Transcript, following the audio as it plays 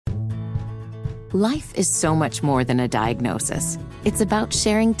Life is so much more than a diagnosis. It's about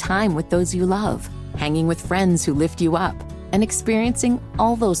sharing time with those you love, hanging with friends who lift you up, and experiencing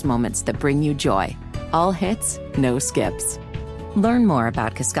all those moments that bring you joy. All hits, no skips. Learn more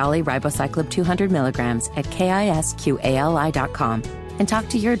about Kisqali Ribociclib 200 milligrams at KISQALI.com and talk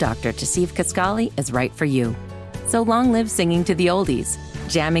to your doctor to see if Kisqali is right for you. So long live singing to the oldies,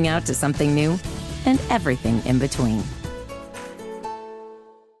 jamming out to something new, and everything in between.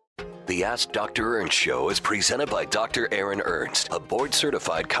 The Ask Dr. Ernst Show is presented by Dr. Aaron Ernst, a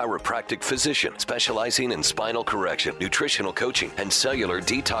board-certified chiropractic physician specializing in spinal correction, nutritional coaching, and cellular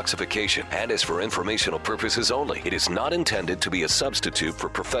detoxification, and is for informational purposes only. It is not intended to be a substitute for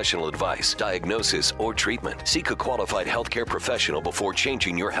professional advice, diagnosis, or treatment. Seek a qualified healthcare professional before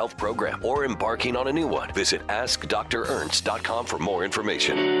changing your health program or embarking on a new one. Visit AskDrErnst.com for more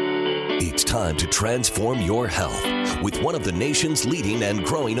information. It's time to transform your health with one of the nation's leading and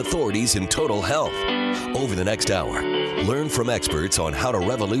growing authorities in total health. Over the next hour, learn from experts on how to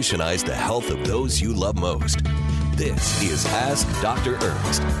revolutionize the health of those you love most. This is Ask Dr.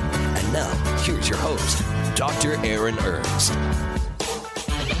 Ernst. And now, here's your host, Dr. Aaron Ernst.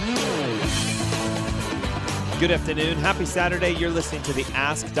 Good afternoon. Happy Saturday. You're listening to the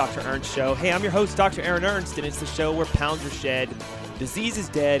Ask Dr. Ernst Show. Hey, I'm your host, Dr. Aaron Ernst, and it's the show where pounds are shed, disease is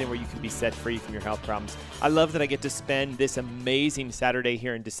dead, and where you can be set free from your health problems. I love that I get to spend this amazing Saturday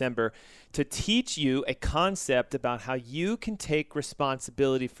here in December to teach you a concept about how you can take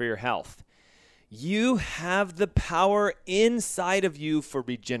responsibility for your health. You have the power inside of you for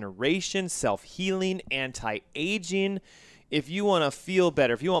regeneration, self-healing, anti-aging. If you want to feel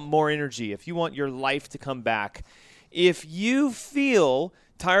better, if you want more energy, if you want your life to come back, if you feel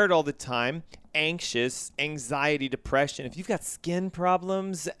tired all the time, anxious, anxiety, depression, if you've got skin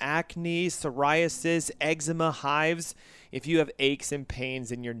problems, acne, psoriasis, eczema, hives, if you have aches and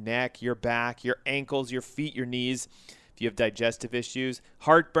pains in your neck, your back, your ankles, your feet, your knees, if you have digestive issues,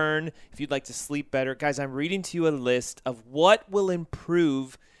 heartburn, if you'd like to sleep better, guys, I'm reading to you a list of what will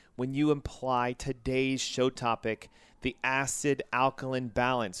improve when you apply today's show topic, the acid-alkaline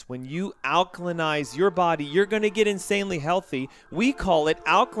balance. When you alkalinize your body, you're going to get insanely healthy. We call it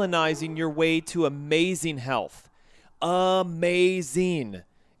alkalinizing your way to amazing health. Amazing.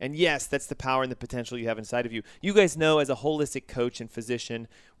 And yes, that's the power and the potential you have inside of you. You guys know, as a holistic coach and physician,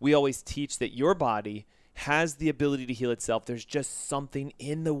 we always teach that your body has the ability to heal itself. There's just something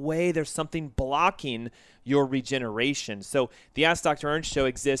in the way. There's something blocking your regeneration. So the Ask Dr. Ernst Show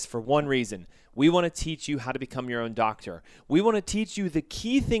exists for one reason. We want to teach you how to become your own doctor. We want to teach you the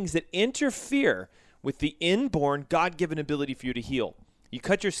key things that interfere with the inborn God-given ability for you to heal. You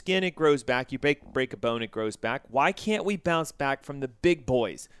cut your skin, it grows back. You break a bone, it grows back. Why can't we bounce back from the big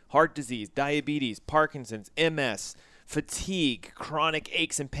boys? Heart disease, diabetes, Parkinson's, MS, fatigue, chronic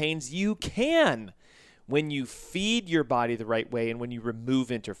aches and pains. You can when you feed your body the right way and when you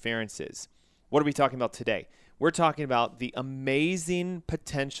remove interferences. What are we talking about today? We're talking about the amazing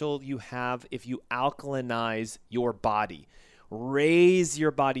potential you have if you alkalinize your body. Raise your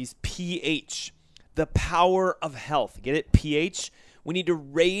body's pH, the power of health. Get it? pH? We need to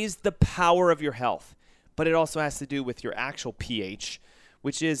raise the power of your health. But it also has to do with your actual pH,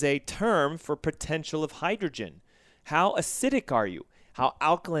 which is a term for potential of hydrogen. How acidic are you? How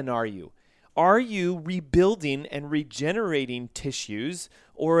alkaline are you? Are you rebuilding and regenerating tissues,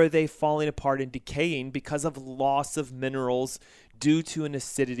 or are they falling apart and decaying because of loss of minerals due to an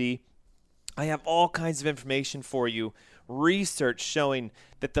acidity? I have all kinds of information for you. Research showing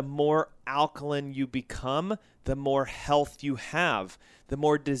that the more alkaline you become, the more health you have. The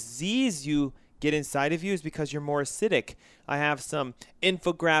more disease you get inside of you is because you're more acidic. I have some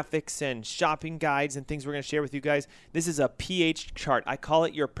infographics and shopping guides and things we're going to share with you guys. This is a pH chart. I call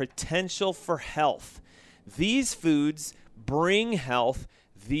it your potential for health. These foods bring health.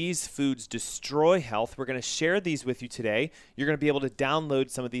 These foods destroy health. We're going to share these with you today. You're going to be able to download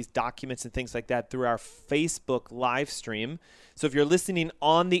some of these documents and things like that through our Facebook live stream. So if you're listening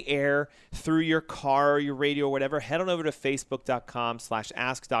on the air through your car or your radio or whatever, head on over to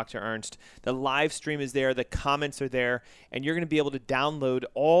facebook.com/AskDrErnst. The live stream is there. The comments are there. And you're going to be able to download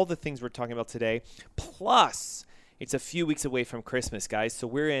all the things we're talking about today. Plus, it's a few weeks away from Christmas, guys. So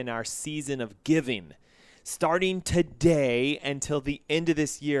we're in our season of giving. Starting today until the end of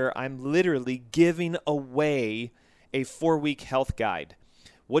this year, I'm literally giving away a 4-week health guide.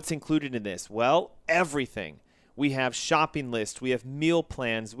 What's included in this? Well, everything. We have shopping lists. We have meal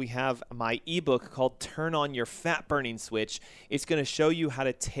plans. We have my ebook called Turn On Your Fat Burning Switch. It's going to show you how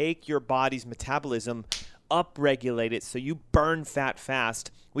to take your body's metabolism, upregulate it so you burn fat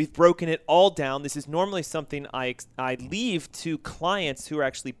fast We've broken it all down. This is normally something I leave to clients who are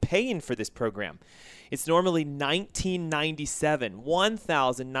actually paying for this program. It's normally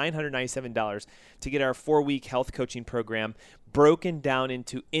 $1,997 to get our 4-week health coaching program broken down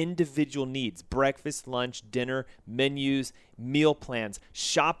into individual needs: breakfast, lunch, dinner, menus, meal plans,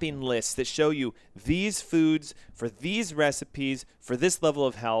 shopping lists that show you these foods for these recipes for this level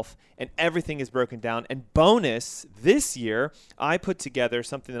of health, and everything is broken down. And bonus, this year, I put together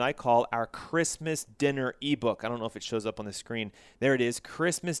something that I call our Christmas Dinner ebook. I don't know if it shows up on the screen. There it is,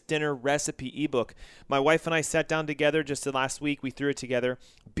 Christmas Dinner Recipe ebook. My wife and I sat down together just last week. We threw it together.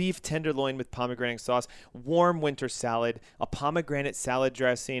 Beef tenderloin with pomegranate sauce, warm winter salad, a pomegranate salad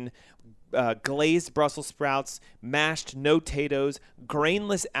dressing, glazed Brussels sprouts, mashed no-tatoes,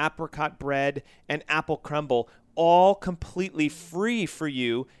 grainless apricot bread, and apple crumble, all completely free for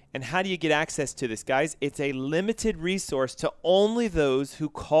you. And how do you get access to this, guys? It's a limited resource to only those who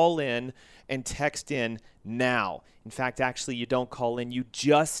call in and text in now. In fact, actually, you don't call in. You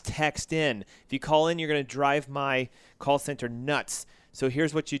just text in. If you call in, you're going to drive my call center nuts. So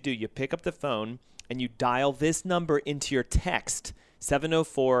here's what you do. You pick up the phone and you dial this number into your text,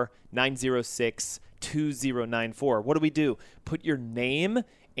 704-906-2094. What do? Put your name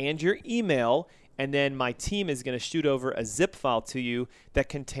and your email, and then my team is going to shoot over a zip file to you that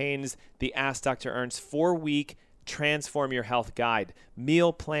contains the Ask Dr. Ernst 4-week Transform Your Health Guide,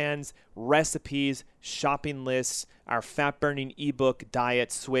 meal plans, recipes, shopping lists, our fat-burning ebook,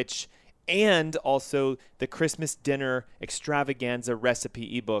 Diet Switch, and also the Christmas Dinner Extravaganza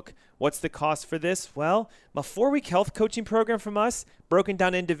Recipe ebook. What's the cost for this? Well, my 4-week health coaching program from us, broken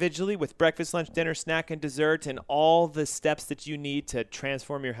down individually with breakfast, lunch, dinner, snack, and dessert, and all the steps that you need to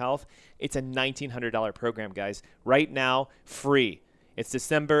transform your health. It's a $1,900 program, guys. Right now, free. It's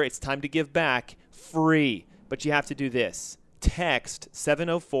December. It's time to give back. Free. But you have to do this. Text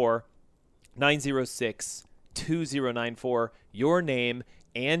 704-906-2094, your name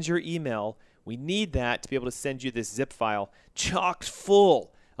and your email. We need that to be able to send you this zip file chock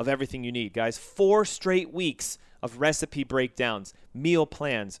full of everything you need, guys. 4 straight weeks of recipe breakdowns, meal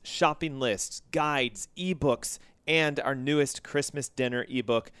plans, shopping lists, guides, ebooks, and our newest Christmas dinner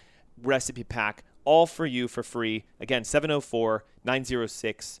ebook recipe pack, all for you for free. Again,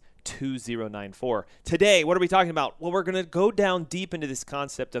 704-906-2094. Today, what are we talking about? Well, we're going to go down deep into this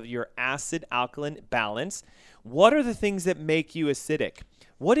concept of your acid-alkaline balance. What are the things that make you acidic?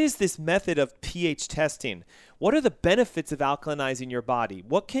 What is this method of pH testing? What are the benefits of alkalinizing your body?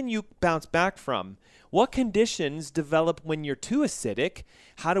 What can you bounce back from? What conditions develop when you're too acidic?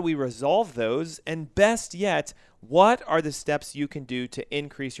 How do we resolve those? And best yet, what are the steps you can do to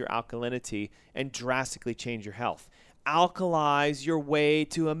increase your alkalinity and drastically change your health? Alkalize your way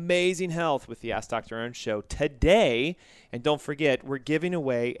to amazing health with the Ask Dr. Ernst Show today. And don't forget, we're giving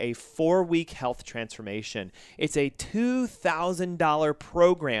away a 4-week health transformation. It's a $2,000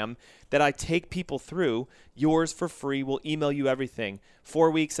 program that I take people through. Yours for free. We'll email you everything.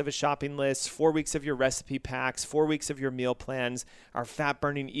 4 weeks of a shopping list, 4 weeks of your recipe packs, 4 weeks of your meal plans, our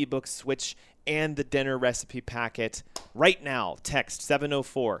fat-burning ebook Switch, and the dinner recipe packet. Right now, text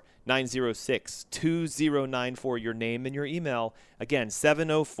 704-906-2094, your name and your email. Again,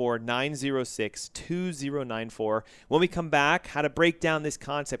 704-906-2094. When we come back, how to break down this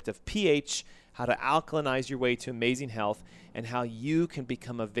concept of pH, how to alkalinize your way to amazing health, and how you can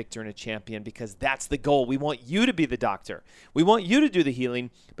become a victor and a champion, because that's the goal. We want you to be the doctor. We want you to do the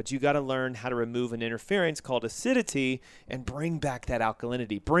healing, but you got to learn how to remove an interference called acidity and bring back that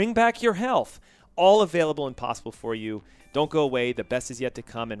alkalinity. Bring back your health. All available and possible for you. Don't go away. The best is yet to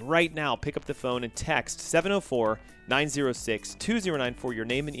come. And right now, pick up the phone and text 704-906-2094, your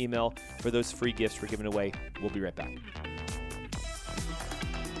name and email for those free gifts we're giving away. We'll be right back.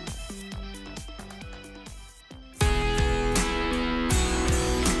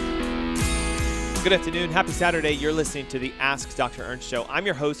 Good afternoon. Happy Saturday. You're listening to the Ask Dr. Ernst Show. I'm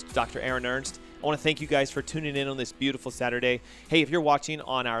your host, Dr. Aaron Ernst. I want to thank you guys for tuning in on this beautiful Saturday. Hey, if you're watching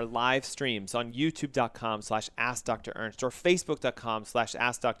on our live streams on youtube.com/AskDrErnst or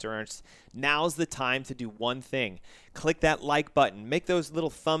facebook.com/AskDrErnst, now's the time to do one thing. Click that like button. Make those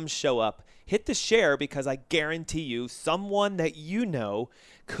little thumbs show up. Hit the share, because I guarantee you someone that you know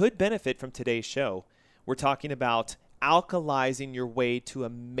could benefit from today's show. We're talking about alkalizing your way to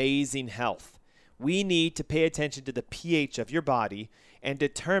amazing health. We need to pay attention to the pH of your body and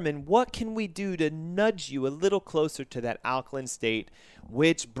determine what can we do to nudge you a little closer to that alkaline state,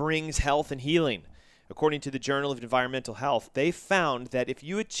 which brings health and healing. According to the Journal of Environmental Health, they found that if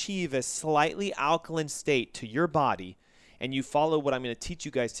you achieve a slightly alkaline state to your body and you follow what I'm going to teach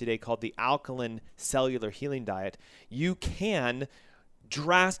you guys today called the Alkaline Cellular Healing Diet, you can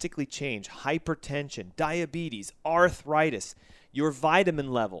drastically change hypertension, diabetes, arthritis, your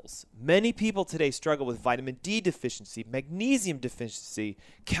vitamin levels. Many people today struggle with vitamin D deficiency, magnesium deficiency,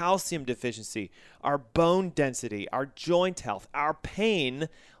 calcium deficiency, our bone density, our joint health, our pain,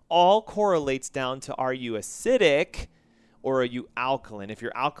 all correlates down to, are you acidic or are you alkaline? If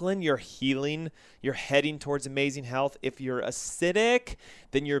you're alkaline, you're healing, you're heading towards amazing health. If you're acidic,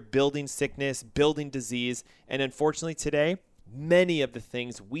 then you're building sickness, building disease. And unfortunately today, many of the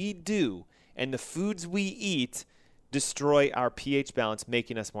things we do and the foods we eat destroy our pH balance,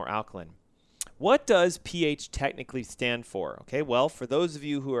 making us more alkaline. What does pH technically stand for? Okay, well, for those of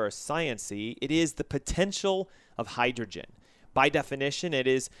you who are sciencey, it is the potential of hydrogen. By definition, it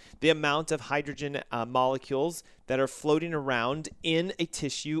is the amount of hydrogen molecules that are floating around in a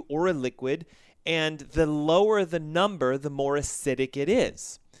tissue or a liquid, and the lower the number, the more acidic it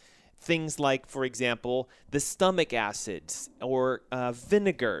is. Things like, for example, the stomach acids or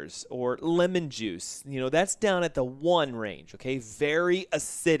vinegars or lemon juice, that's down at the 1 range, okay? Very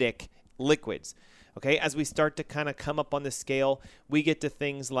acidic liquids, okay? As we start to kind of come up on the scale, we get to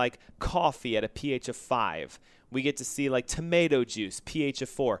things like coffee at a pH of 5. We get to see like tomato juice, pH of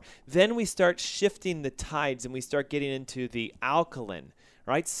 4. Then we start shifting the tides and we start getting into the alkaline,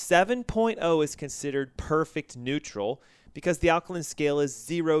 right? 7.0 is considered perfect neutral, because the alkaline scale is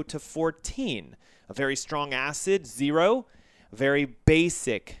 0 to 14. A very strong acid, 0. A very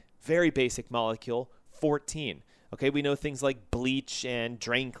basic molecule, 14. Okay, we know things like bleach and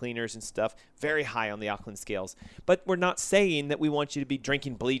drain cleaners and stuff, very high on the alkaline scales. But we're not saying that we want you to be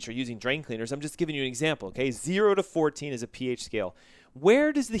drinking bleach or using drain cleaners. I'm just giving you an example, okay? 0 to 14 is a pH scale.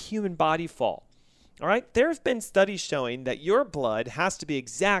 Where does the human body fall? All right, there have been studies showing that your blood has to be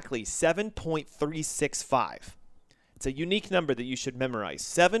exactly 7.365. It's a unique number that you should memorize,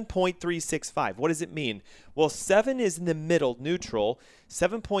 7.365. What does it mean? Well, 7 is in the middle, neutral.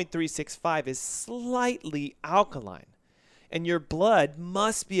 7.365 is slightly alkaline. And your blood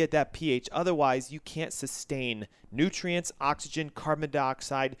must be at that pH. Otherwise, you can't sustain nutrients, oxygen, carbon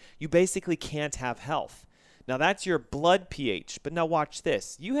dioxide. You basically can't have health. Now, that's your blood pH. But now watch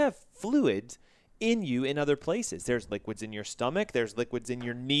this. You have fluids in you in other places. There's liquids in your stomach. There's liquids in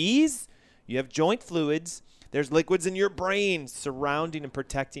your knees. You have joint fluids. There's liquids in your brain surrounding and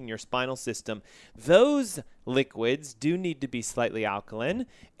protecting your spinal system. Those liquids do need to be slightly alkaline.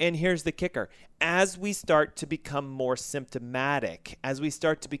 And here's the kicker. As we start to become more symptomatic, as we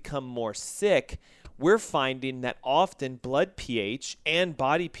start to become more sick, we're finding that often blood pH and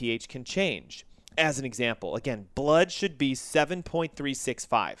body pH can change. As an example, again, blood should be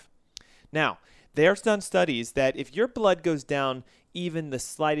 7.365. Now, there's done studies that if your blood goes down even the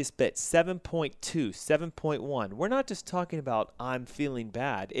slightest bit, 7.2, 7.1, we're not just talking about I'm feeling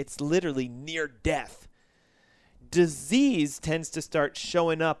bad. It's literally near death. Disease tends to start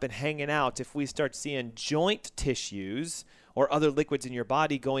showing up and hanging out if we start seeing joint tissues or other liquids in your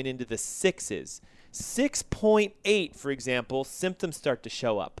body going into the 6s. 6.8, for example, symptoms start to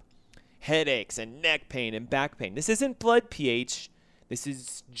show up. Headaches and neck pain and back pain. This isn't blood pH. This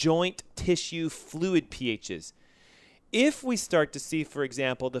is joint tissue fluid pHs. If we start to see, for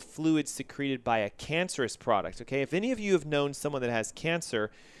example, the fluid secreted by a cancerous product, okay, if any of you have known someone that has cancer,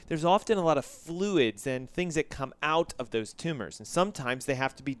 there's often a lot of fluids and things that come out of those tumors. And sometimes they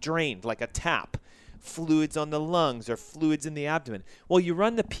have to be drained like a tap. Fluids on the lungs or fluids in the abdomen. Well, you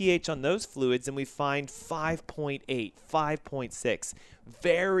run the pH on those fluids and we find 5.8, 5.6.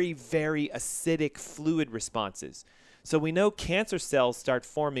 Very, very acidic fluid responses. So we know cancer cells start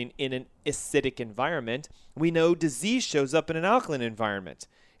forming in an acidic environment. We know disease shows up in an alkaline environment.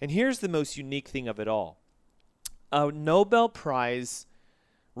 And here's the most unique thing of it all. A Nobel Prize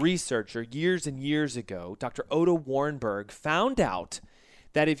researcher years and years ago, Dr. Otto Warburg, found out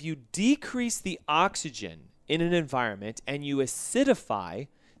that if you decrease the oxygen in an environment and you acidify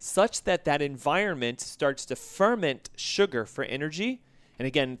such that that environment starts to ferment sugar for energy. And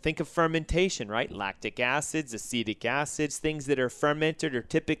again, think of fermentation, right? Lactic acids, acetic acids, things that are fermented are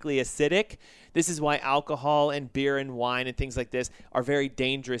typically acidic. This is why alcohol and beer and wine and things like this are very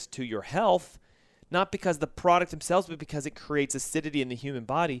dangerous to your health. Not because the product themselves, but because it creates acidity in the human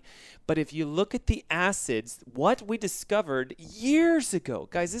body. But if you look at the acids, what we discovered years ago,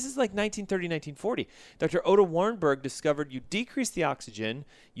 guys, this is like 1930, 1940. Dr. Otto Warburg discovered you decrease the oxygen,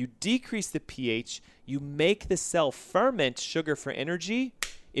 you decrease the pH, you make the cell ferment sugar for energy,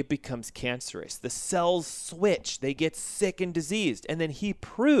 it becomes cancerous. The cells switch, they get sick and diseased. And then he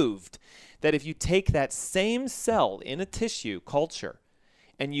proved that if you take that same cell in a tissue culture,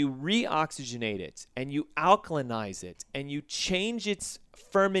 and you reoxygenate it and you alkalinize it and you change its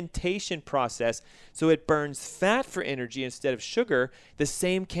fermentation process so it burns fat for energy instead of sugar, the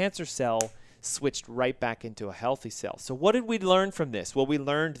same cancer cell switched right back into a healthy cell. So what did we learn from this? Well, we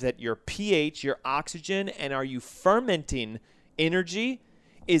learned that your pH, your oxygen, and are you fermenting energy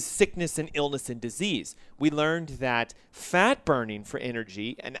is sickness and illness and disease. We learned that fat burning for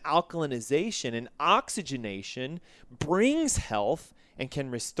energy and alkalinization and oxygenation brings health and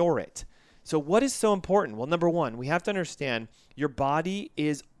can restore it. So what is so important? Well, number one, we have to understand your body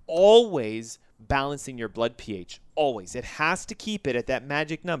is always balancing your blood pH. Always. It has to keep it at that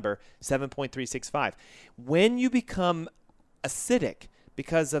magic number, 7.365. When you become acidic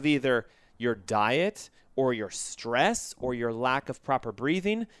because of either your diet or your stress or your lack of proper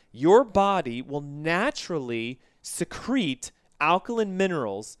breathing, your body will naturally secrete alkaline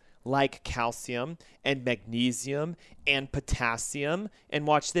minerals like calcium and magnesium and potassium. And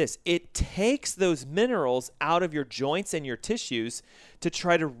watch this. It takes those minerals out of your joints and your tissues to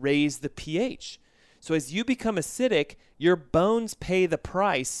try to raise the pH. So as you become acidic, your bones pay the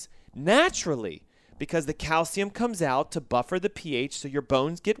price naturally because the calcium comes out to buffer the pH so your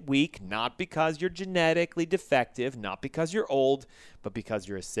bones get weak, not because you're genetically defective, not because you're old, but because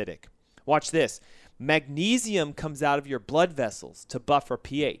you're acidic. Watch this. Magnesium comes out of your blood vessels to buffer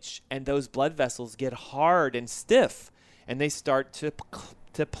pH, and those blood vessels get hard and stiff, and they start to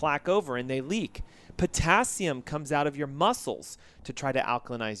plaque over and they leak. Potassium comes out of your muscles to try to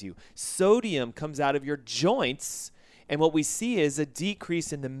alkalinize you. Sodium comes out of your joints, and what we see is a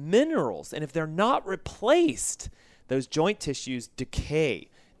decrease in the minerals. And if they're not replaced, those joint tissues decay,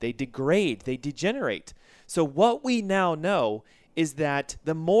 they degrade, they degenerate. So what we now know is that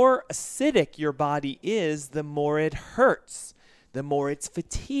the more acidic your body is, the more it hurts, the more it's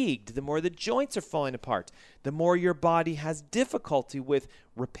fatigued, the more the joints are falling apart, the more your body has difficulty with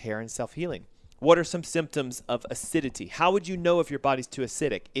repair and self-healing. What are some symptoms of acidity? How would you know if your body's too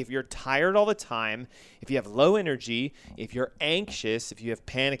acidic? If you're tired all the time, if you have low energy, if you're anxious, if you have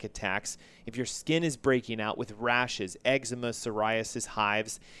panic attacks, if your skin is breaking out with rashes, eczema, psoriasis,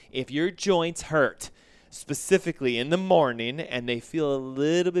 hives, if your joints hurt, specifically in the morning, and they feel a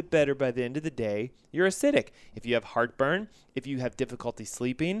little bit better by the end of the day, you're acidic. If you have heartburn, if you have difficulty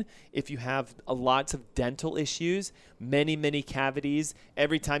sleeping, if you have lots of dental issues, many cavities,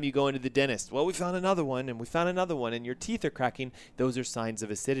 every time you go into the dentist, well, we found another one, and we found another one, and your teeth are cracking, those are signs of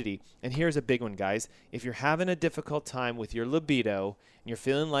acidity. And here's a big one, guys. If you're having a difficult time with your libido, and you're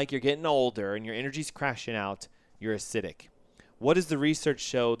feeling like you're getting older, and your energy's crashing out, you're acidic. What does the research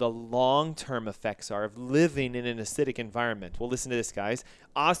show the long-term effects are of living in an acidic environment? Well, listen to this, guys.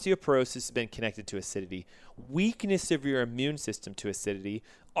 Osteoporosis has been connected to acidity. Weakness of your immune system to acidity.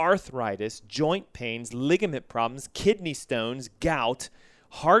 Arthritis, joint pains, ligament problems, kidney stones, gout,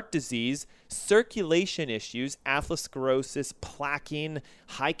 heart disease, circulation issues, atherosclerosis, plaquing,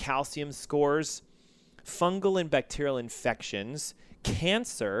 high calcium scores, fungal and bacterial infections,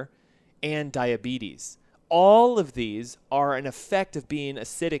 cancer, and diabetes. All of these are an effect of being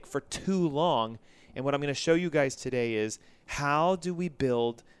acidic for too long. And what I'm going to show you guys today is how do we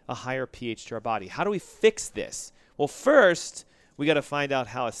build a higher pH to our body? How do we fix this? Well, first, we got to find out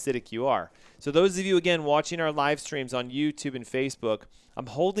how acidic you are. So those of you, again, watching our live streams on YouTube and Facebook, I'm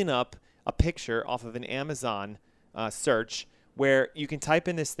holding up a picture off of an Amazon search where you can type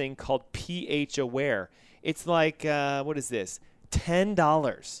in this thing called pH Aware. It's like, what is this?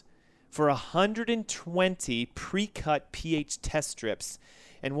 $10. For 120 pre-cut pH test strips.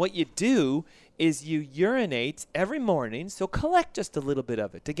 And what you do is you urinate every morning, so collect just a little bit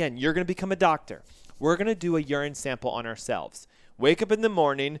of it. Again, you're going to become a doctor. We're going to do a urine sample on ourselves. Wake up in the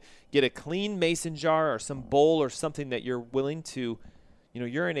morning, get a clean mason jar or some bowl or something that you're willing to,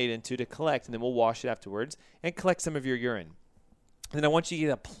 urinate into to collect, and then we'll wash it afterwards and collect some of your urine. And then I want you to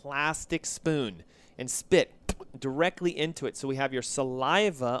get a plastic spoon and spit directly into it. So we have your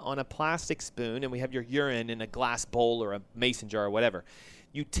saliva on a plastic spoon and we have your urine in a glass bowl or a mason jar or whatever.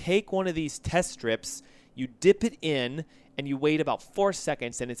 You take one of these test strips, you dip it in, and you wait about 4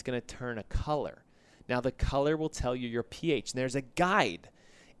 seconds and it's going to turn a color. Now the color will tell you your pH. And there's a guide.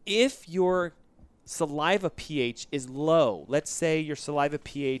 If your saliva pH is low, let's say your saliva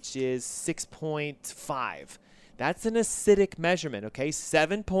pH is 6.5, that's an acidic measurement, okay?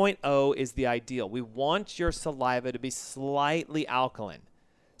 7.0 is the ideal. We want your saliva to be slightly alkaline.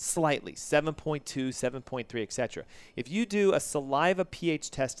 Slightly. 7.2, 7.3, etc. If you do a saliva pH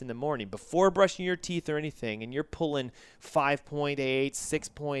test in the morning before brushing your teeth or anything, and you're pulling 5.8,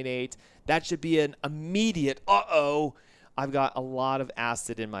 6.8, that should be an immediate, I've got a lot of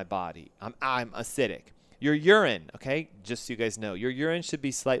acid in my body. I'm acidic. Your urine, okay, just so you guys know, your urine should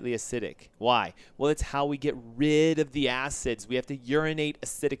be slightly acidic. Why? Well, it's how we get rid of the acids. We have to urinate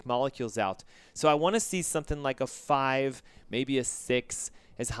acidic molecules out. So I want to see something like a 5, maybe a 6,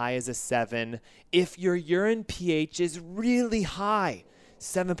 as high as a 7. If your urine pH is really high,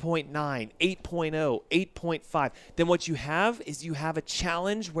 7.9, 8.0, 8.5, then what you have is you have a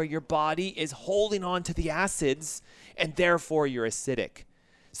challenge where your body is holding on to the acids and therefore you're acidic.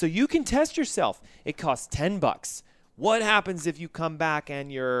 So you can test yourself. It costs $10. What happens if you come back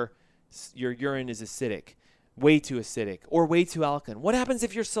and your urine is acidic? Way too acidic or way too alkaline? What happens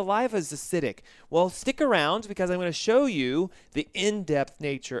if your saliva is acidic? Well, stick around because I'm going to show you the in-depth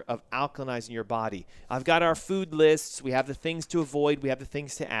nature of alkalinizing your body. I've got our food lists. We have the things to avoid. We have the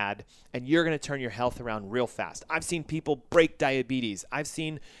things to add. And you're going to turn your health around real fast. I've seen people break diabetes. I've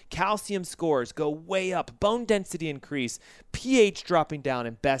seen calcium scores go way up, bone density increase, pH dropping down,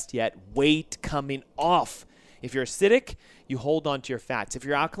 and best yet, weight coming off. If you're acidic, you hold on to your fats. If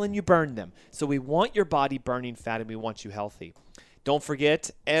you're alkaline, you burn them. So we want your body burning fat and we want you healthy. Don't forget,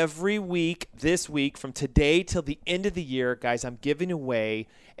 every week, this week, from today till the end of the year, guys, I'm giving away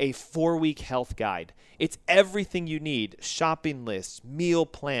a 4-week health guide. It's everything you need: shopping lists, meal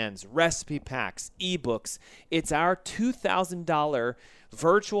plans, recipe packs, ebooks. It's our $2,000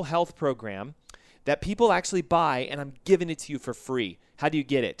 virtual health program that people actually buy, and I'm giving it to you for free. How do you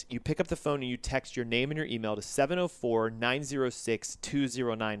get it? You pick up the phone and you text your name and your email to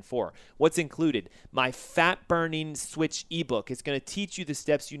 704-906-2094. What's included? My Fat Burning Switch ebook. It's going to teach you the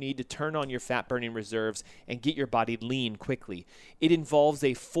steps you need to turn on your fat burning reserves and get your body lean quickly. It involves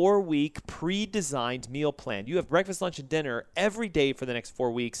a 4-week pre-designed meal plan. You have breakfast, lunch, and dinner every day for the next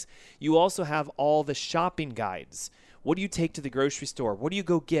 4 weeks. You also have all the shopping guides. What do you take to the grocery store? What do you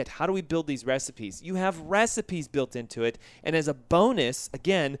go get? How do we build these recipes? You have recipes built into it. And as a bonus,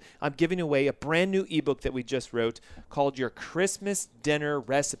 again, I'm giving away a brand new ebook that we just wrote called Your Christmas Dinner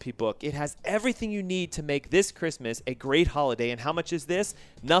Recipe Book. It has everything you need to make this Christmas a great holiday. And how much is this?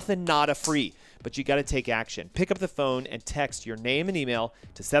 Nothing, nada, free. But you got to take action. Pick up the phone and text your name and email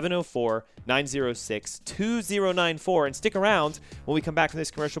to 704-906-2094. And stick around when we come back from this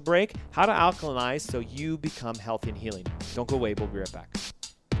commercial break. How to alkalinize so you become healthy and healing. Don't go away. We'll be right back.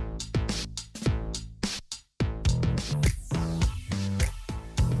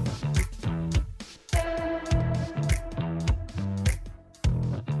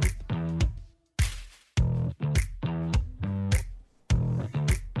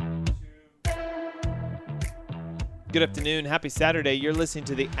 Good afternoon. Happy Saturday. You're listening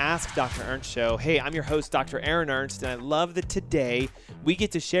to the Ask Dr. Ernst Show. Hey, I'm your host, Dr. Aaron Ernst, and I love that today we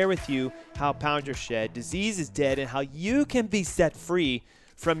get to share with you how pounds are shed, disease is dead, and how you can be set free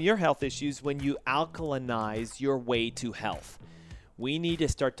from your health issues when you alkalinize your way to health. We need to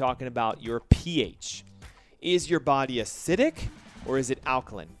start talking about your pH. Is your body acidic or is it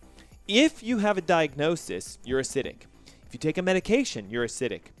alkaline? If you have a diagnosis, you're acidic. If you take a medication, you're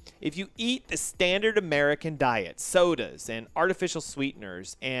acidic. If you eat the standard American diet, sodas and artificial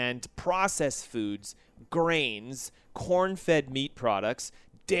sweeteners and processed foods, grains, corn-fed meat products,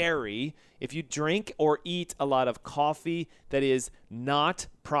 dairy, if you drink or eat a lot of coffee that is not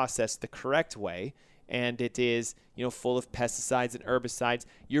processed the correct way, and it is, full of pesticides and herbicides,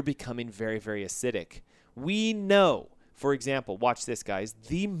 you're becoming very, very acidic. We know, for example, watch this, guys,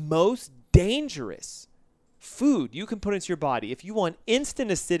 the most dangerous food you can put into your body if you want instant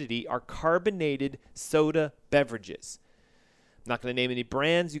acidity are carbonated soda beverages. I'm not going to name any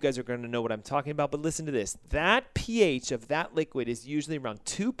brands. You guys are going to know what I'm talking about, but listen to this. That pH of that liquid is usually around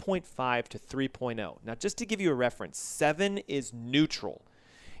 2.5 to 3.0. Now, just to give you a reference, 7 is neutral.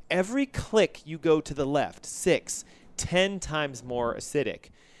 Every click you go to the left, 6, 10 times more acidic.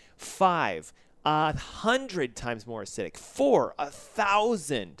 5, 100 times more acidic. 4,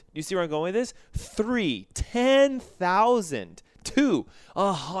 1,000. You see where I'm going with this? 3, 10,000. 2,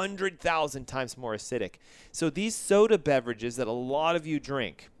 100,000 times more acidic. So these soda beverages that a lot of you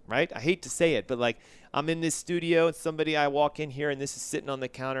drink, right? I hate to say it, but like I'm in this studio and I walk in here and this is sitting on the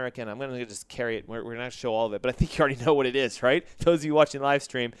counter. Again, I'm going to just carry it. We're going to show all of it, but I think you already know what it is, right? Those of you watching live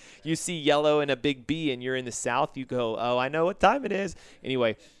stream, you see yellow and a big B and you're in the South. You go, oh, I know what time it is.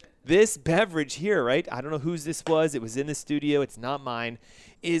 Anyway, this beverage here, right? I don't know whose this was. It was in the studio. It's not mine.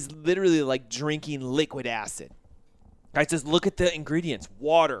 Is literally like drinking liquid acid. Guys, just look at the ingredients.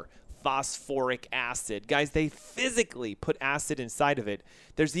 Water, phosphoric acid. Guys, they physically put acid inside of it.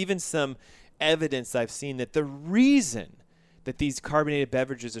 There's even some evidence I've seen that the reason that these carbonated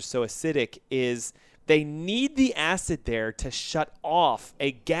beverages are so acidic is They need the acid there to shut off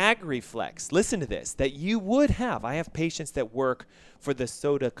a gag reflex. Listen to this, that you would have. I have patients that work for the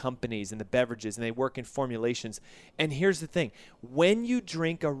soda companies and the beverages, and they work in formulations. And here's the thing. When you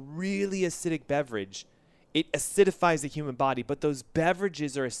drink a really acidic beverage, it acidifies the human body. But those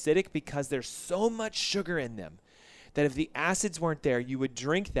beverages are acidic because there's so much sugar in them that if the acids weren't there, you would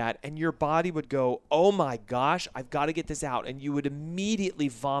drink that and your body would go, oh my gosh, I've got to get this out. And you would immediately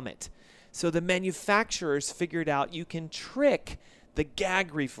vomit. So the manufacturers figured out you can trick the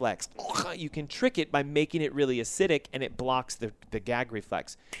gag reflex. You can trick it by making it really acidic, and it blocks the gag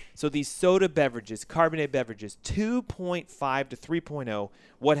reflex. So these soda beverages, carbonated beverages, 2.5 to 3.0,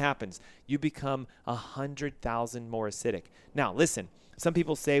 what happens? You become 100,000 more acidic. Now, listen, some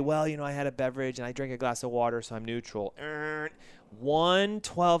people say, well, I had a beverage and I drank a glass of water, so I'm neutral. One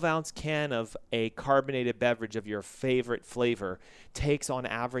 12-ounce can of a carbonated beverage of your favorite flavor takes on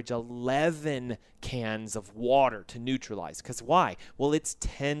average 11 cans of water to neutralize. Because why? Well, it's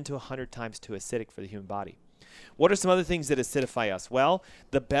 10 to 100 times too acidic for the human body. What are some other things that acidify us? Well,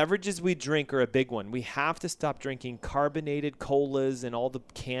 the beverages we drink are a big one. We have to stop drinking carbonated colas and all the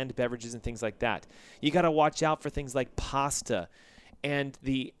canned beverages and things like that. You got to watch out for things like pasta and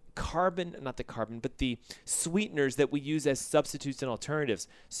the the sweeteners that we use as substitutes and alternatives.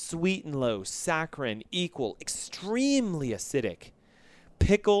 Sweet and low, saccharin, equal, extremely acidic.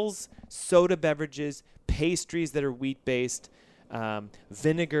 Pickles, soda beverages, pastries that are wheat-based,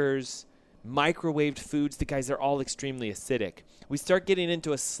 vinegars, microwaved foods, the guys are all extremely acidic. We start getting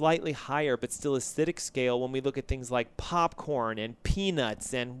into a slightly higher but still acidic scale when we look at things like popcorn and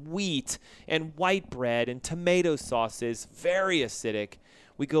peanuts and wheat and white bread and tomato sauces, very acidic.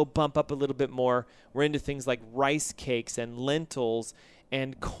 We go bump up a little bit more. We're into things like rice cakes and lentils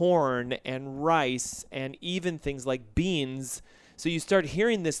and corn and rice and even things like beans. So you start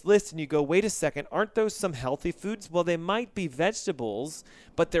hearing this list and you go, wait a second, aren't those some healthy foods? Well, they might be vegetables,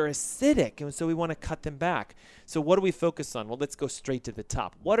 but they're acidic, and so we want to cut them back. So what do we focus on? Well, let's go straight to the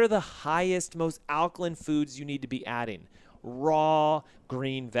top. What are the highest, most alkaline foods you need to be adding? Raw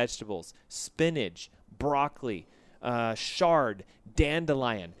green vegetables, spinach, broccoli, chard,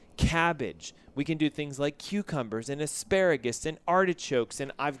 dandelion, cabbage. We can do things like cucumbers and asparagus and artichokes.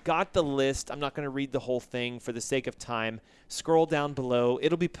 And I've got the list. I'm not going to read the whole thing for the sake of time. Scroll down below.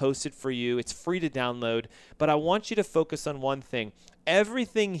 It'll be posted for you. It's free to download. But I want you to focus on one thing.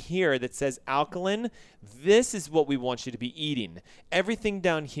 Everything here that says alkaline, this is what we want you to be eating. Everything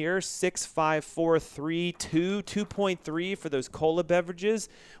down here, 6, 5, 4, 3, 2, 2.3 for those cola beverages,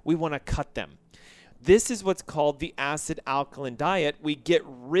 we want to cut them. This is what's called the acid-alkaline diet. We get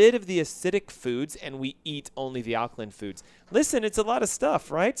rid of the acidic foods and we eat only the alkaline foods. Listen, it's a lot of stuff,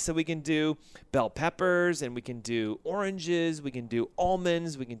 right? So we can do bell peppers and we can do oranges, we can do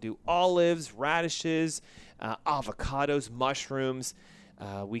almonds, we can do olives, radishes, avocados, mushrooms.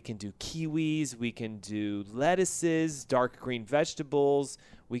 We can do kiwis, we can do lettuces, dark green vegetables.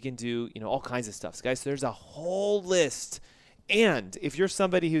 We can do, all kinds of stuff. So guys, there's a whole list. And if you're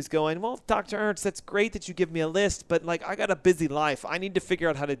somebody who's going, well, Dr. Ernst, that's great that you give me a list, but I got a busy life. I need to figure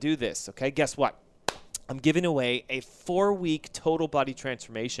out how to do this. Okay, guess what? I'm giving away a 4-week total body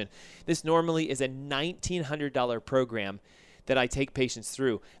transformation. This normally is a $1,900 program that I take patients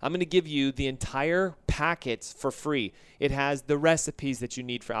through. I'm going to give you the entire packets for free. It has the recipes that you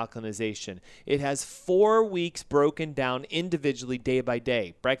need for alkalinization. It has 4 weeks broken down individually day by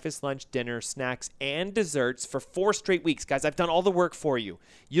day. Breakfast, lunch, dinner, snacks, and desserts for 4 straight weeks. Guys, I've done all the work for you.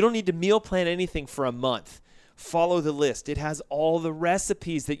 You don't need to meal plan anything for a month. Follow the list. It has all the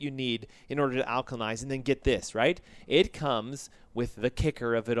recipes that you need in order to alkalinize. And then get this, right? It comes with the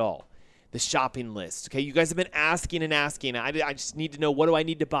kicker of it all. The shopping list. Okay, you guys have been asking and asking. I just need to know, what do I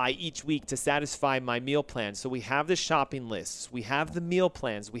need to buy each week to satisfy my meal plan? So we have the shopping lists. We have the meal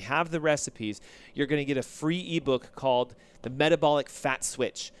plans. We have the recipes. You're going to get a free ebook called The Metabolic Fat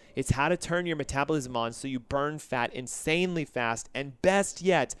Switch. It's how to turn your metabolism on so you burn fat insanely fast. And best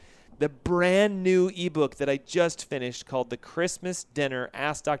yet, the brand new ebook that I just finished called The Christmas Dinner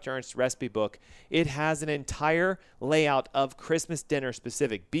Ask Dr. Ernst Recipe Book. It has an entire layout of Christmas dinner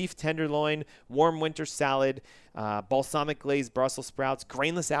specific. Beef tenderloin, warm winter salad, balsamic glazed Brussels sprouts,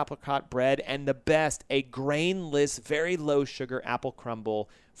 grainless apricot bread, and the best, a grainless, very low sugar apple crumble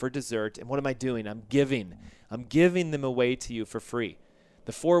for dessert. And what am I doing? I'm giving them away to you for free.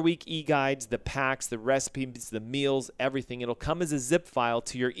 The 4-week e-guides, the packs, the recipes, the meals, everything. It'll come as a zip file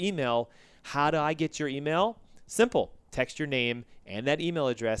to your email. How do I get your email? Simple. text your name and that email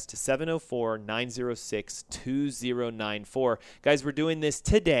address to 704-906-2094. Guys, we're doing this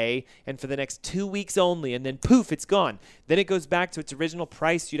today and for the next 2 weeks only, and then poof, it's gone. Then it goes back to its original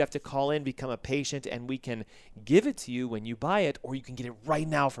price. You'd have to call in, become a patient, and we can give it to you when you buy it, or you can get it right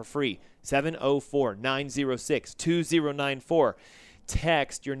now for free. 704-906-2094.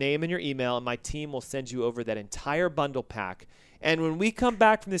 Text your name and your email, and my team will send you over that entire bundle pack. And when we come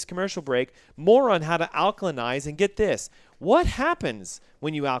back from this commercial break, more on how to alkalinize. And get this, what happens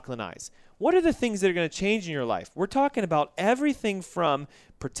when you alkalinize? What are the things that are going to change in your life? We're talking about everything from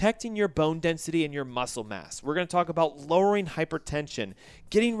protecting your bone density and your muscle mass. We're going to talk about lowering hypertension,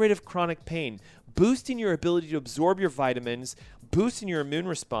 getting rid of chronic pain, boosting your ability to absorb your vitamins, boosting your immune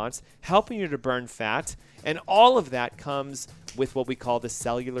response, helping you to burn fat, and all of that comes with what we call the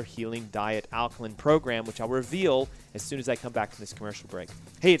Cellular Healing Diet Alkaline Program, which I'll reveal as soon as I come back from this commercial break.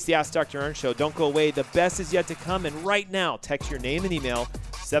 Hey, it's the Ask Dr. Ernst Show. Don't go away. The best is yet to come, and right now, text your name and email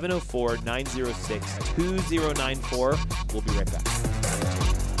 704-906-2094. We'll be right back.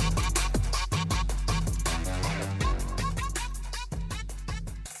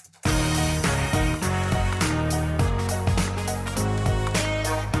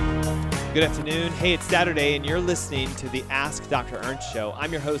 Good afternoon. Hey, it's Saturday, and you're listening to the Ask Dr. Ernst Show.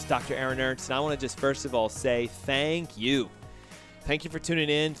 I'm your host, Dr. Aaron Ernst, and I want to just first of all say thank you. Thank you for tuning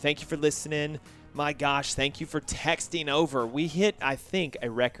in. Thank you for listening. My gosh, thank you for texting over. We hit, I think, a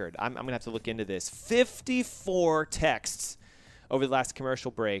record. I'm going to have to look into this. 54 texts over the last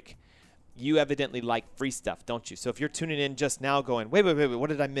commercial break. You evidently like free stuff, don't you? So if you're tuning in just now going, wait, what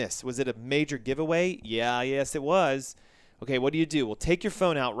did I miss? Was it a major giveaway? Yes, it was. Okay, what do? Well, take your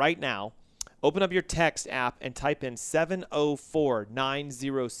phone out right now. Open up your text app and type in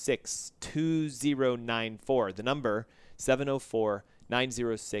 704-906-2094. The number,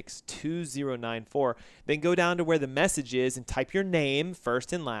 704-906-2094. Then go down to where the message is and type your name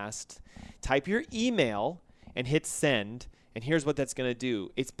first and last. Type your email and hit send. And here's what that's going to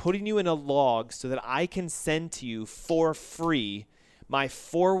do. It's putting you in a log so that I can send to you for free my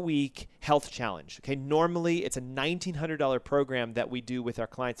 4-week health challenge. Okay, normally it's a $1,900 program that we do with our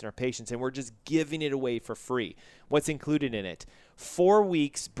clients and our patients, and we're just giving it away for free. What's included in it? 4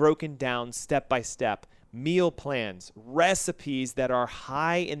 weeks broken down step by step, meal plans, recipes that are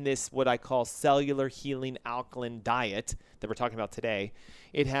high in this what I call cellular healing alkaline diet that we're talking about today.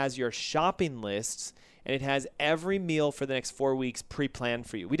 It has your shopping lists, and it has every meal for the next 4 weeks pre-planned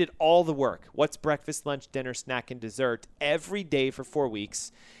for you. We did all the work. What's breakfast, lunch, dinner, snack, and dessert every day for 4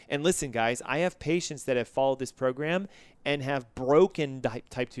 weeks. And listen, guys, I have patients that have followed this program and have broken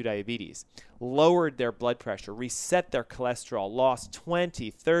type 2 diabetes, lowered their blood pressure, reset their cholesterol, lost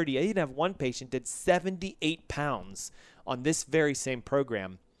 20, 30. I even have one patient did 78 pounds on this very same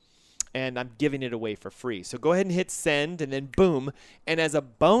program. And I'm giving it away for free. So go ahead and hit send, and then boom. And as a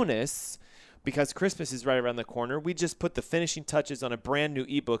bonus, because Christmas is right around the corner, we just put the finishing touches on a brand new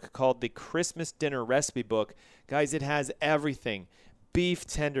ebook called the Christmas Dinner Recipe Book. Guys, it has everything. Beef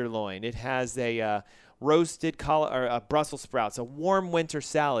tenderloin. It has a roasted Brussels sprouts, a warm winter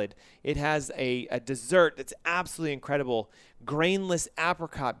salad. It has a dessert that's absolutely incredible, grainless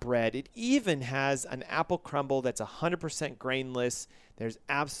apricot bread. It even has an apple crumble that's 100% grainless. There's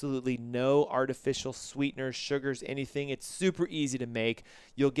absolutely no artificial sweeteners, sugars, anything. It's super easy to make.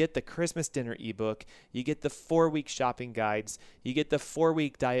 You'll get the Christmas dinner ebook. You get the 4-week shopping guides. You get the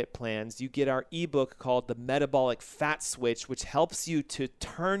 4-week diet plans. You get our ebook called The Metabolic Fat Switch, which helps you to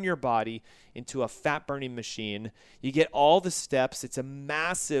turn your body into a fat-burning machine. You get all the steps. It's a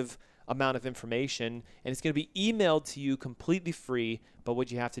massive amount of information, and it's going to be emailed to you completely free, but what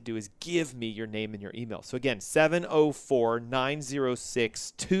you have to do is give me your name and your email. So again,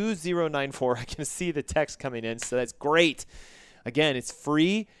 704-906-2094. I can see the text coming in, so that's great. Again, it's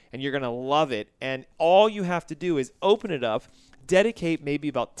free, and you're going to love it, and all you have to do is open it up, dedicate maybe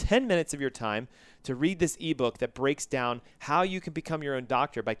about 10 minutes of your time to read this ebook that breaks down how you can become your own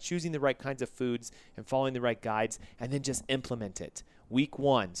doctor by choosing the right kinds of foods and following the right guides, and then just implement it. Week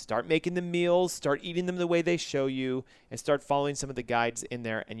 1, start making the meals, start eating them the way they show you, and start following some of the guides in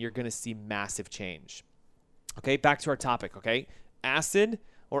there, and you're going to see massive change. Okay, back to our topic, okay? Acid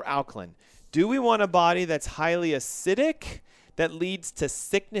or alkaline? Do we want a body that's highly acidic that leads to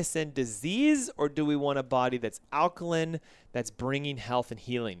sickness and disease, or do we want a body that's alkaline, that's bringing health and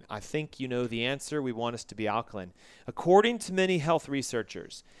healing? I think you know the answer. We want us to be alkaline. According to many health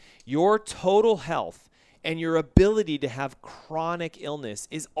researchers, your total health and your ability to have chronic illness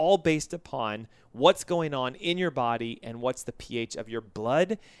is all based upon what's going on in your body and what's the pH of your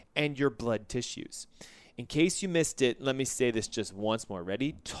blood and your blood tissues. In case you missed it, let me say this just once more.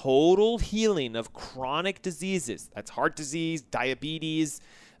 Ready? Total healing of chronic diseases. That's heart disease, diabetes,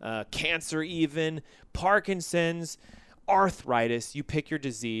 cancer even, Parkinson's, arthritis. You pick your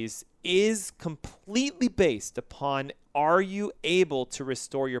disease, is completely based upon, are you able to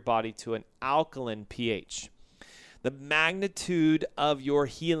restore your body to an alkaline pH? The magnitude of your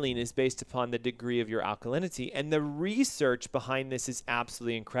healing is based upon the degree of your alkalinity, and the research behind this is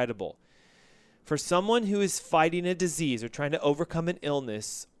absolutely incredible. For someone who is fighting a disease or trying to overcome an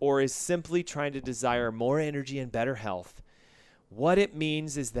illness or is simply trying to desire more energy and better health, what it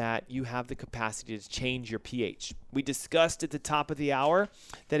means is that you have the capacity to change your pH. We discussed at the top of the hour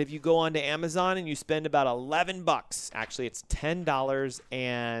that if you go onto Amazon and you spend about $11, actually it's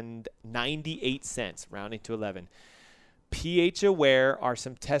 $10.98, rounding to 11. pH Aware are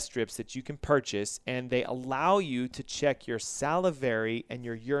some test strips that you can purchase, and they allow you to check your salivary and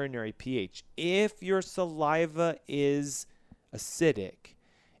your urinary pH. If your saliva is acidic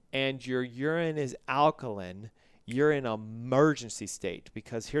and your urine is alkaline, you're in an emergency state,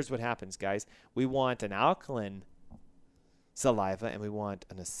 because here's what happens, guys. We want an alkaline saliva and we want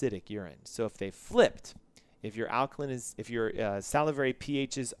an acidic urine. So if they flipped, if your salivary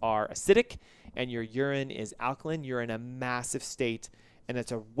pHs are acidic and your urine is alkaline, you're in a massive state, and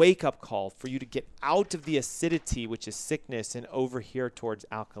it's a wake-up call for you to get out of the acidity, which is sickness, and over here towards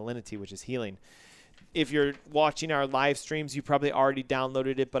alkalinity, which is healing. If you're watching our live streams, you probably already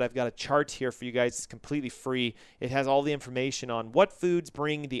downloaded it, but I've got a chart here for you guys. It's completely free. It has all the information on what foods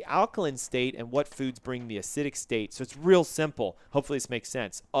bring the alkaline state and what foods bring the acidic state. So it's real simple. Hopefully this makes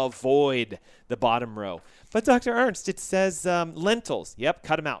sense. Avoid the bottom row. But Dr. Ernst, it says lentils. Yep,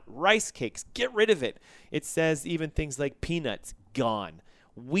 cut them out. Rice cakes, get rid of it. It says even things like peanuts, gone.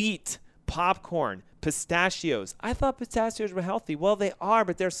 Wheat, popcorn, pistachios. I thought pistachios were healthy. Well, they are,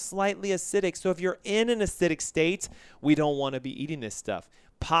 but they're slightly acidic. So if you're in an acidic state, we don't want to be eating this stuff.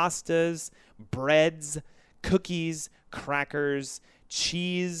 Pastas, breads, cookies, crackers,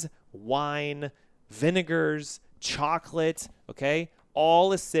 cheese, wine, vinegars, chocolate, okay? All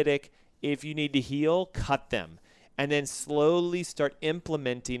acidic. If you need to heal, cut them. And then slowly start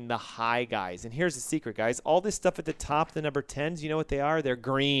implementing the high guys. And here's the secret, guys. All this stuff at the top, the number 10s, you know what they are? They're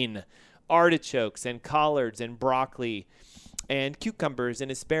green. Artichokes and collards and broccoli and cucumbers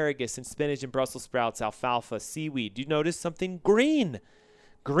and asparagus and spinach and Brussels sprouts, alfalfa, seaweed. Do you notice something? Green.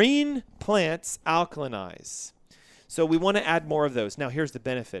 Green plants alkalinize. So we want to add more of those. Now here's the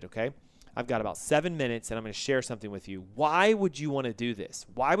benefit, okay? I've got about 7 minutes, and I'm going to share something with you. Why would you want to do this?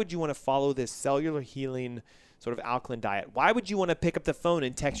 Why would you want to follow this cellular healing sort of alkaline diet? Why would you want to pick up the phone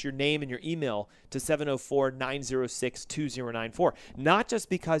and text your name and your email to 704-906-2094? Not just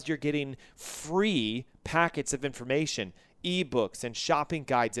because you're getting free packets of information, ebooks and shopping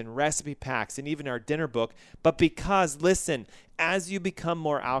guides and recipe packs and even our dinner book, but because, listen, as you become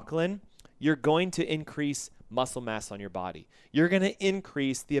more alkaline, you're going to increase muscle mass on your body. You're going to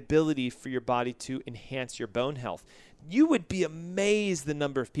increase the ability for your body to enhance your bone health. You would be amazed the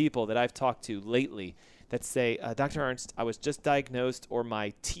number of people that I've talked to lately that say, Dr. Ernst, I was just diagnosed, or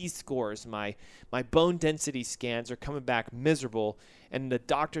my T-scores, my bone density scans are coming back miserable, and the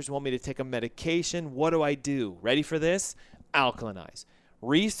doctors want me to take a medication. What do I do? Ready for this? Alkalinize.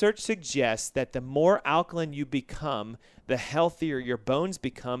 Research suggests that the more alkaline you become, the healthier your bones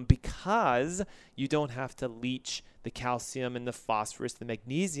become, because you don't have to leach the calcium and the phosphorus, the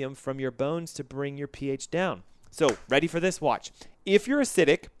magnesium from your bones to bring your pH down. So, ready for this? Watch. If you're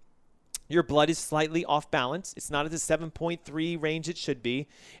acidic, your blood is slightly off balance. It's not at the 7.3 range it should be.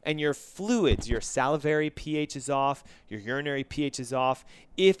 And your fluids, your salivary pH is off, your urinary pH is off.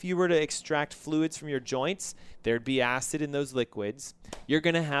 If you were to extract fluids from your joints, there'd be acid in those liquids. You're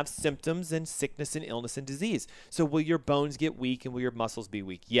going to have symptoms and sickness and illness and disease. So will your bones get weak and will your muscles be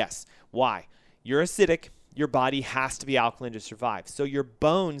weak? Yes. Why? You're acidic. Your body has to be alkaline to survive. So your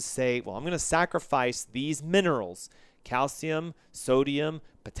bones say, well, I'm going to sacrifice these minerals: calcium, sodium,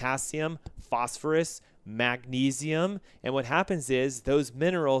 potassium, phosphorus, magnesium. And what happens is those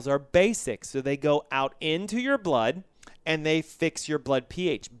minerals are basic. So they go out into your blood and they fix your blood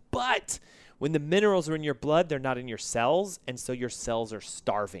pH. But when the minerals are in your blood, they're not in your cells. And so your cells are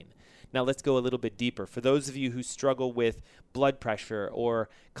starving. Now let's go a little bit deeper. For those of you who struggle with blood pressure or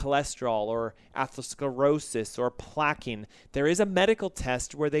cholesterol or atherosclerosis or plaquing, there is a medical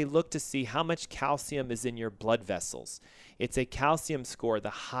test where they look to see how much calcium is in your blood vessels. It's a calcium score. The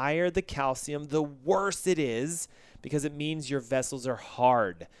higher the calcium, the worse it is, because it means your vessels are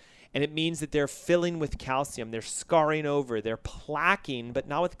hard. And it means that they're filling with calcium. They're scarring over. They're plaquing, but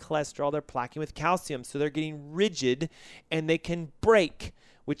not with cholesterol. They're plaquing with calcium. So they're getting rigid and they can break,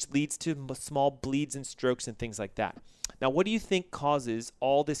 which leads to small bleeds and strokes and things like that. Now, what do you think causes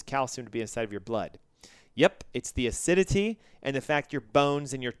all this calcium to be inside of your blood? Yep, it's the acidity and the fact your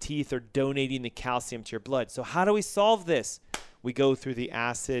bones and your teeth are donating the calcium to your blood. So how do we solve this? We go through the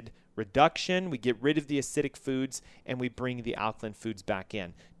acid reduction, we get rid of the acidic foods, and we bring the alkaline foods back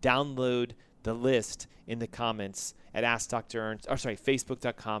in. Download the list in the comments at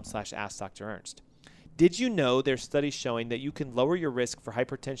facebook.com/AskDrErnst. Did you know there's studies showing that you can lower your risk for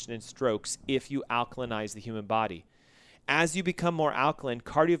hypertension and strokes if you alkalinize the human body? As you become more alkaline,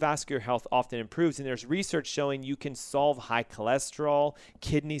 cardiovascular health often improves, and there's research showing you can solve high cholesterol,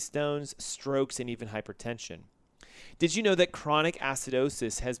 kidney stones, strokes, and even hypertension. Did you know that chronic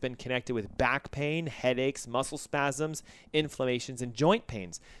acidosis has been connected with back pain, headaches, muscle spasms, inflammations, and joint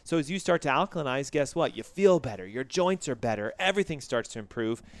pains? So as you start to alkalinize, guess what? You feel better. Your joints are better. Everything starts to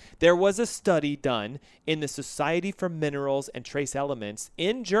improve. There was a study done in the Society for Minerals and Trace Elements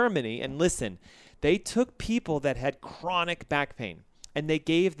in Germany, and listen, they took people that had chronic back pain, and they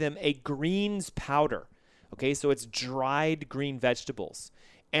gave them a greens powder. Okay, so it's dried green vegetables.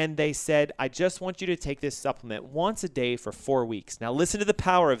 And they said, I just want you to take this supplement once a day for 4 weeks. Now listen to the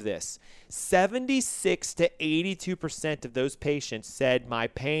power of this. 76 to 82% of those patients said my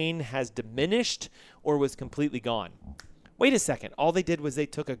pain has diminished or was completely gone. Wait a second. All they did was they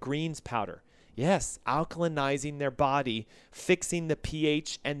took a greens powder. Yes, alkalinizing their body, fixing the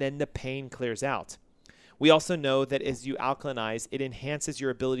pH, and then the pain clears out. We also know that as you alkalinize, it enhances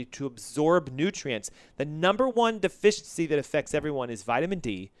your ability to absorb nutrients. The number one deficiency that affects everyone is vitamin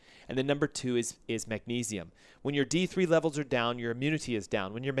D, and the number two is magnesium. When your D3 levels are down, your immunity is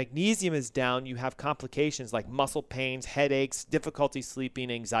down. When your magnesium is down, you have complications like muscle pains, headaches, difficulty sleeping,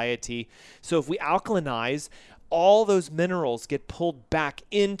 anxiety. So if we alkalinize, all those minerals get pulled back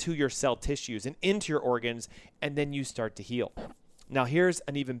into your cell tissues and into your organs, and then you start to heal. Now here's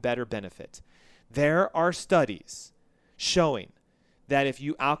an even better benefit. There are studies showing that if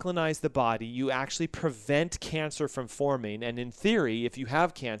you alkalinize the body, you actually prevent cancer from forming. And in theory, if you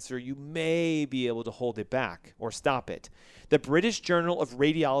have cancer, you may be able to hold it back or stop it. The British Journal of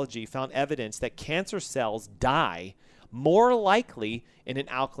Radiology found evidence that cancer cells die more likely in an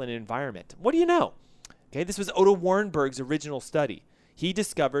alkaline environment. What do you know? Okay, this was Otto Warrenberg's original study. He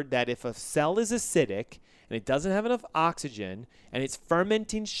discovered that if a cell is acidic and it doesn't have enough oxygen and it's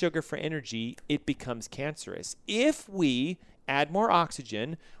fermenting sugar for energy, it becomes cancerous. If we add more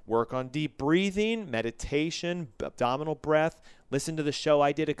oxygen, work on deep breathing, meditation, abdominal breath, listen to the show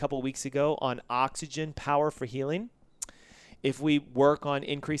I did a couple weeks ago on oxygen power for healing. If we work on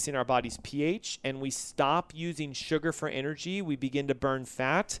increasing our body's pH and we stop using sugar for energy, we begin to burn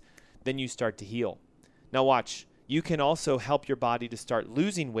fat, then you start to heal. Now watch. You can also help your body to start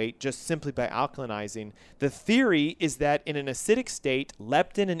losing weight just simply by alkalinizing. The theory is that in an acidic state,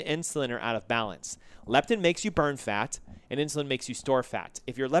 leptin and insulin are out of balance. Leptin makes you burn fat, and insulin makes you store fat.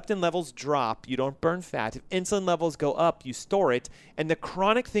 If your leptin levels drop, you don't burn fat. If insulin levels go up, you store it. And the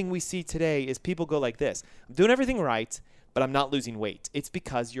chronic thing we see today is people go like this. I'm doing everything right, but I'm not losing weight. It's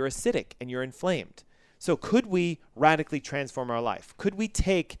because you're acidic and you're inflamed. So could we radically transform our life? Could we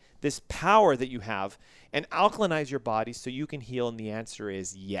take this power that you have and alkalinize your body so you can heal? And the answer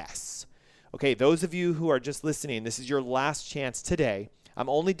is yes. Okay, those of you who are just listening, this is your last chance today. I'm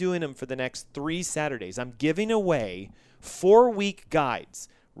only doing them for the next 3 Saturdays. I'm giving away 4-week guides,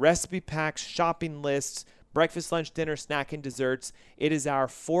 recipe packs, shopping lists, breakfast, lunch, dinner, snack, and desserts. It is our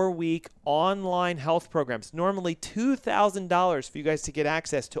 4-week online health programs. Normally $2,000 for you guys to get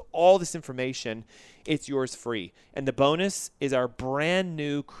access to all this information. It's yours free. And the bonus is our brand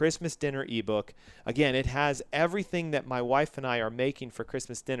new Christmas dinner ebook. Again, it has everything that my wife and I are making for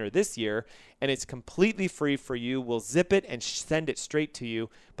Christmas dinner this year, and it's completely free for you. We'll zip it and send it straight to you.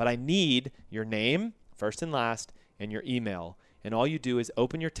 But I need your name, first and last, and your email. And all you do is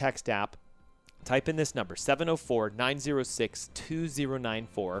open your text app, type in this number,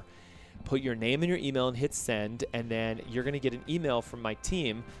 704-906-2094. Put your name and your email and hit send, and then you're going to get an email from my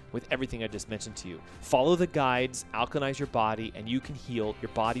team with everything I just mentioned to you. Follow the guides, alkalinize your body, and you can heal. Your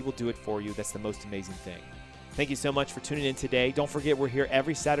body will do it for you. That's the most amazing thing. Thank you so much for tuning in today. Don't forget, we're here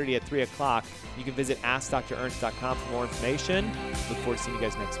every Saturday at 3 o'clock. You can visit AskDrErnst.com for more information. Look forward to seeing you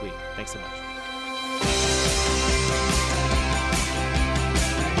guys next week. Thanks so much.